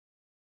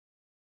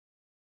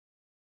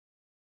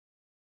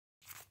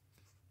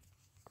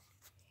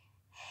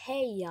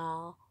Hey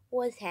y'all,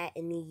 what's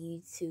happening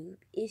YouTube?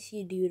 It's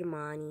your dude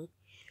Amani.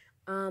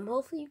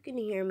 Hopefully you can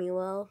hear me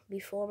well.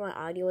 Before my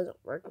audio wasn't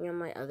working on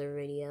my other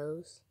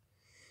videos.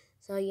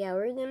 So yeah,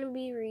 we're gonna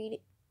be we're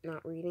gonna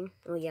be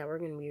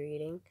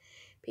reading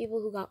people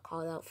who got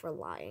called out for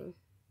lying.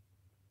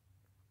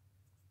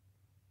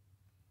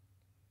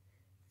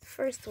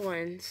 First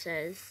one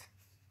says,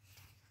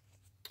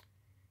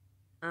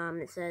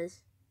 it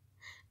says,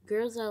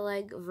 girls I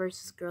like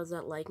versus girls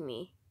that like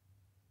me.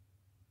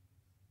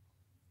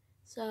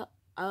 So,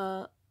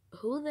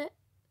 who the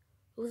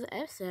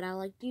F said I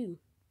liked you?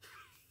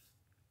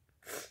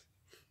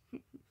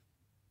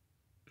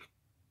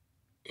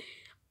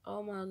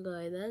 Oh my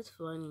god, that's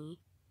funny.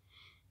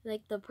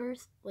 Like the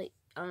person,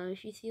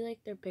 if you see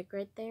like their pic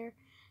right there,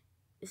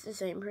 it's the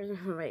same person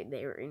right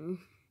there. And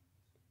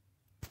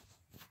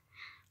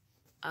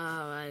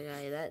oh my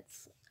god,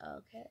 that's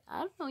okay.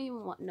 I don't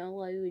even know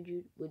why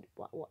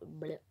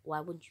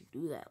why would you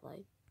do that?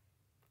 Like,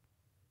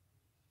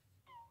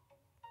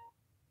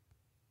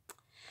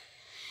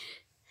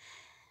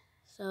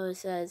 so it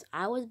says,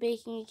 I was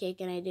baking a cake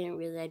and I didn't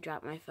realize I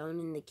dropped my phone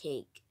in the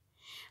cake.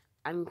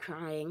 I'm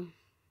crying.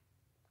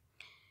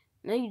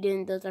 No, you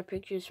didn't. Those are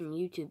pictures from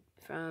YouTube,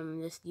 from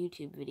this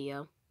YouTube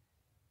video.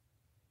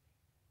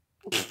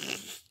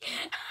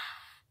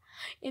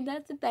 And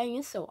that's the thing,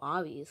 it's so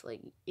obvious.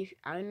 Like, if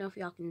I don't know if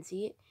y'all can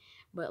see it,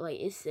 but like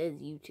it says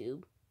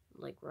YouTube,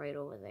 like right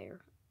over there,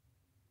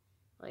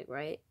 like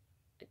right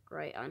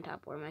on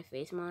top where my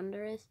face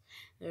monitor is.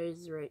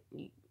 There's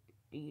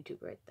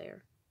YouTube right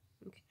there.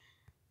 Okay.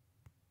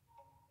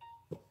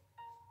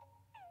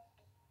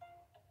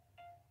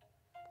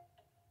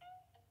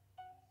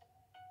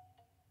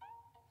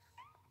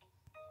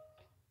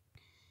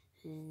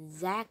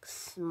 Zach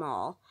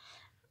Small.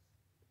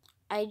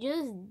 I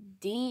just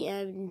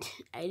DM'd.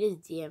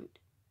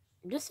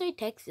 Just say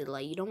texted.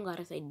 Like, you don't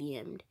gotta say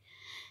DM'd.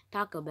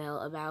 Taco Bell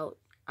about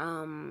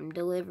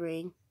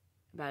delivering.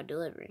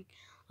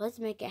 Let's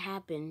make it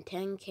happen.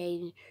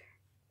 10K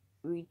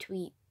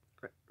retweets.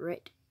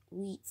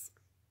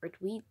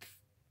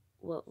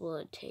 What will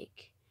it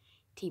take?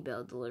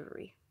 T-Bell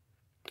delivery.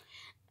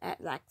 At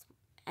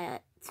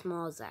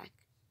Small Zach.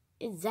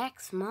 It's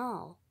Zach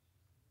Small.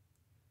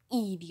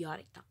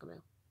 Idiotic Taco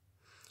Bell.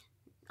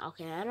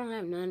 Okay, I don't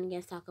have none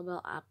against Taco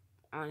Bell. I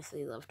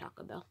honestly love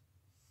Taco Bell.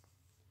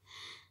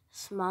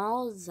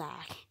 Small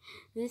Zach.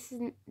 This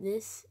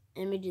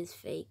image is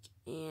fake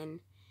and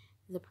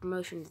the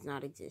promotion does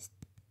not exist.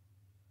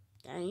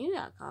 Dang, you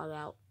got called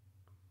out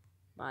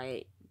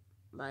by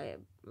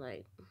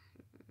like,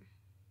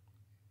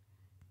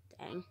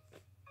 dang.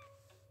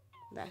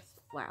 That's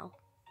wow.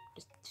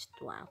 Just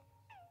wow.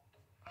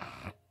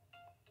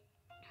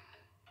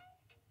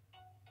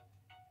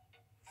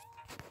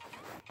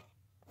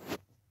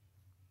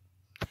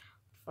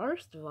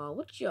 First of all,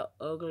 what's your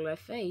ugly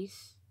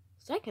face?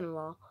 Second of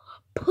all,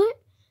 put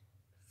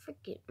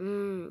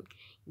freaking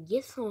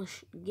get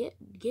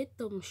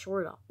them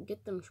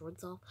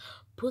shorts off.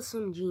 Put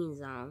some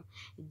jeans on.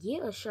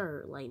 Get a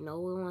shirt. Like, no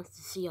one wants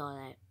to see all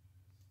that.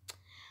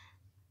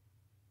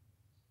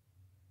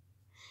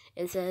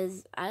 It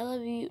says, I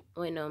love you.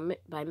 Wait, no,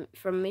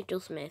 from Mitchell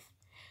Smith.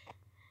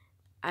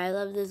 I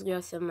love this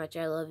girl so much.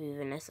 I love you,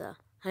 Vanessa.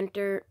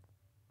 Hunter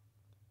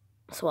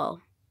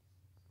Swell.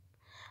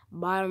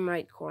 Bottom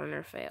right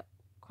corner fail.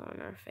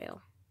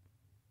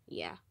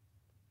 Yeah.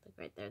 Like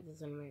right there,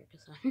 there's an America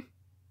sign.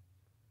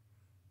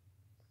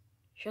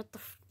 Shut the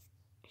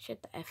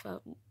F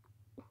up.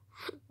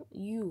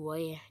 You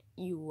white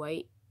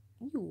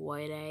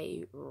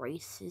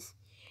racist.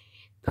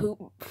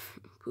 Poop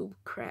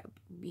crap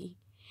be.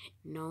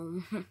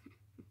 No.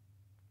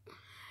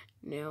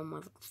 No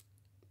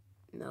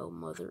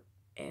mother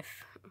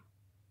F.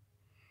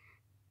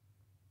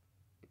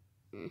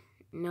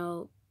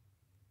 No.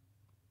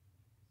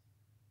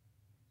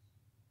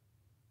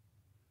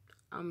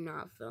 I'm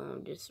not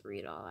feeling to just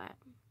read all that.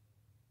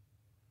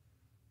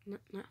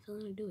 Not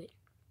feeling to do it.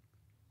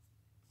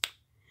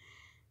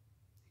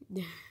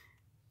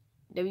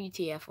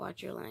 WTF,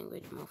 watch your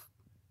language,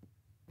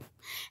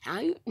 How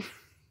you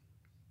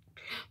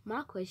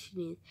my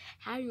question is,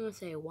 how you gonna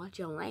say watch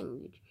your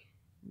language?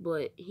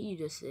 But he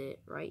just said,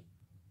 right?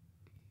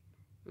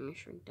 Let me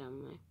shrink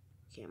down my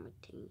camera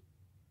team.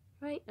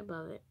 Right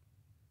above it.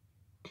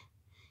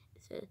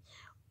 It says,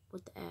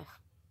 what the F?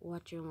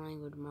 Watch your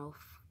language, mofo.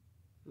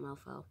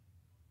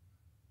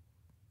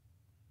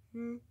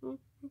 So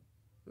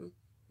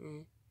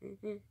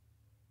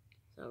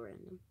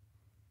random.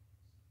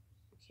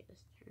 Okay,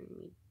 let's turn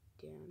me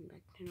down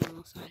back to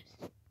normal size.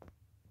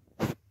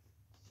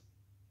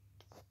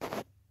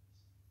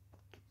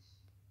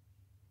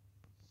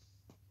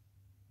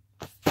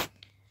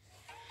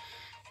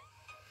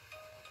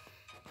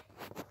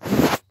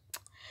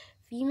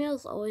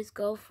 Females always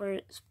go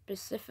for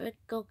specific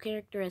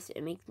characteristics.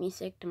 It makes me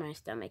sick to my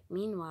stomach.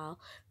 Meanwhile,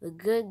 the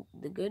good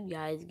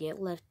guys get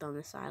left on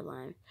the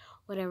sidelines.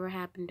 Whatever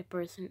happened to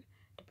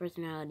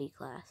personality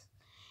class?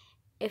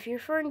 If you're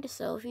referring to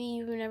Sophie,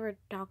 you've never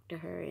talked to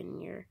her in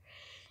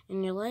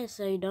And your life,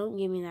 so don't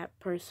give me that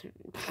person.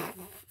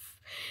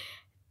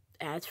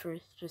 As for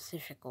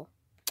specifical.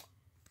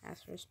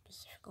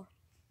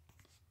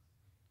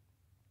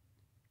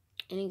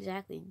 And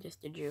exactly,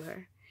 just to drew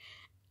her.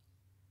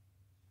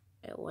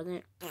 It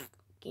wasn't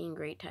getting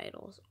great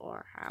titles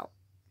or how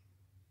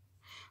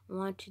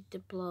wanted to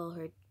blow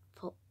her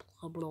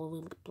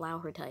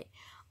tight,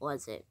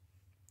 was it?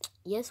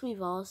 Yes,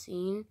 we've all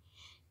seen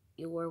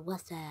your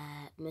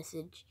WhatsApp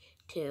message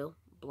to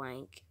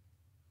blank.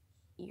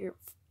 You're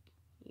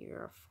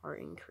a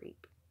farting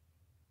creep.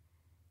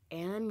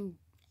 And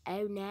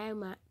oh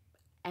no,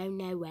 oh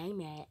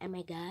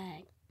my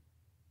god.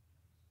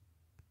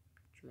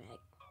 Dramatic.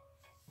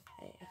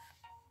 Hey.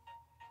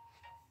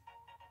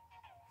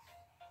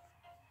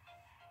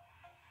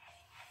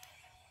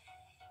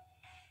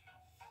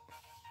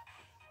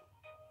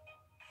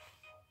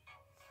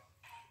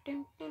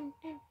 Dun, dun,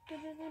 dun,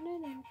 dun, dun,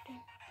 dun, dun,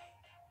 dun.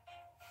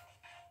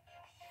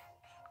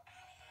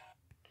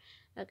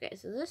 Okay,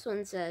 so this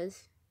one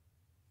says,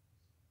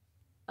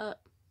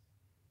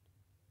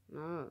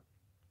 no,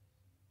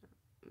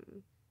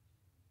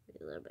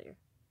 a little bigger.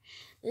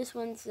 This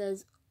one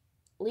says,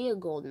 Leah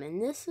Goldman.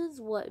 This is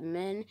what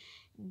men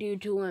do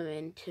to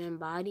women to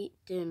embody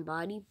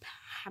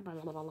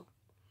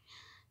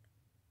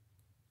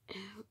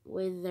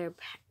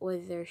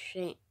with their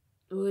shame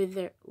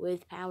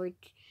with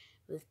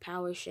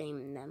power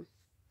shaming them.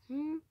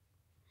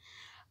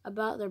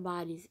 About their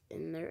bodies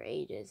and their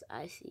ages.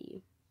 I see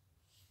you.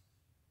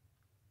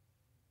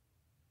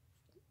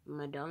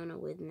 Madonna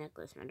with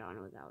necklace,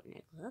 Madonna without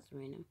necklace. That's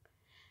random.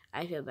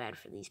 I feel bad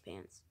for these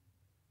pants.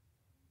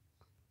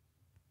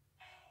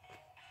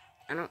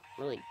 I don't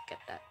really get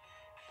that.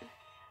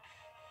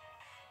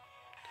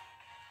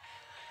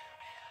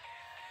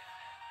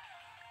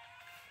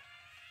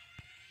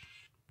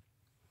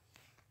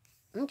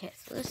 Okay,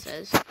 so this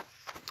says,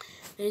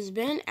 there's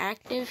been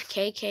active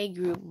KK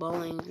group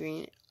Bowling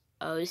Green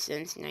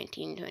since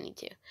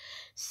 1922.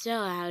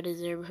 So how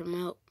does it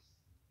promote?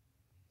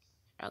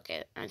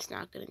 Okay, I'm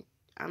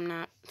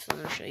not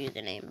gonna show you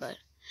the name, but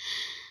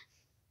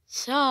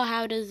so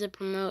how does it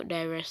promote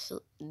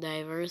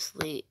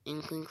diversely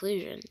in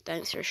conclusion?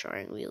 Thanks for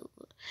sharing.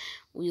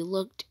 We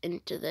looked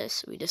into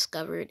this. We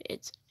discovered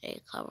it's a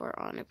cover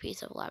on a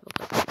piece of lab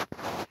equipment.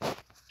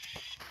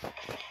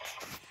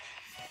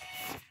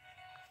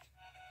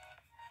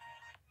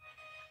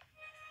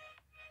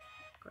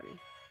 Recording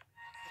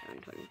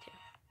 722.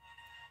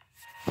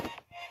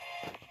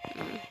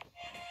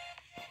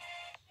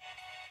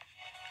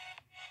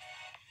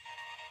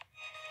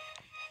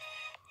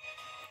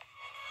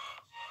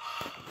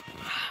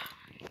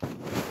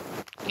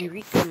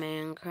 Eureka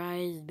Man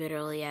cries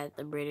bitterly at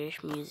the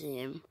British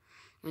Museum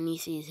when he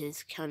sees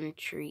his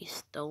country's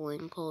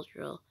stolen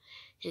cultural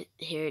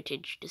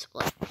heritage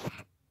display.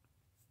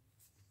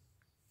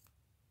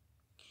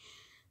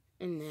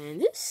 And then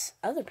this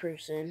other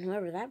person,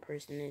 whoever that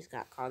person is,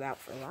 got called out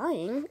for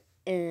lying.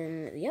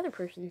 And the other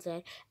person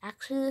said,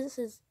 actually, this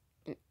is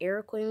an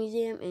Iroquois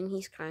museum, and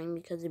he's crying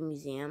because the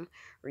museum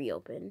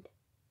reopened.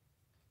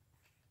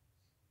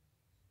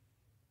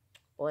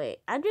 Wait,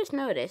 I just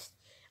noticed.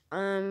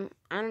 I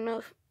don't know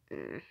if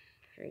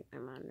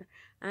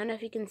I don't know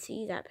if you can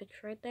see that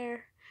picture right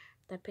there.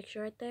 That picture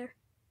right there,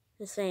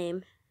 the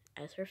same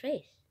as her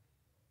face.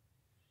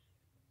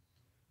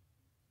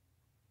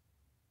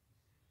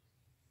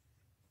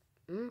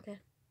 Okay.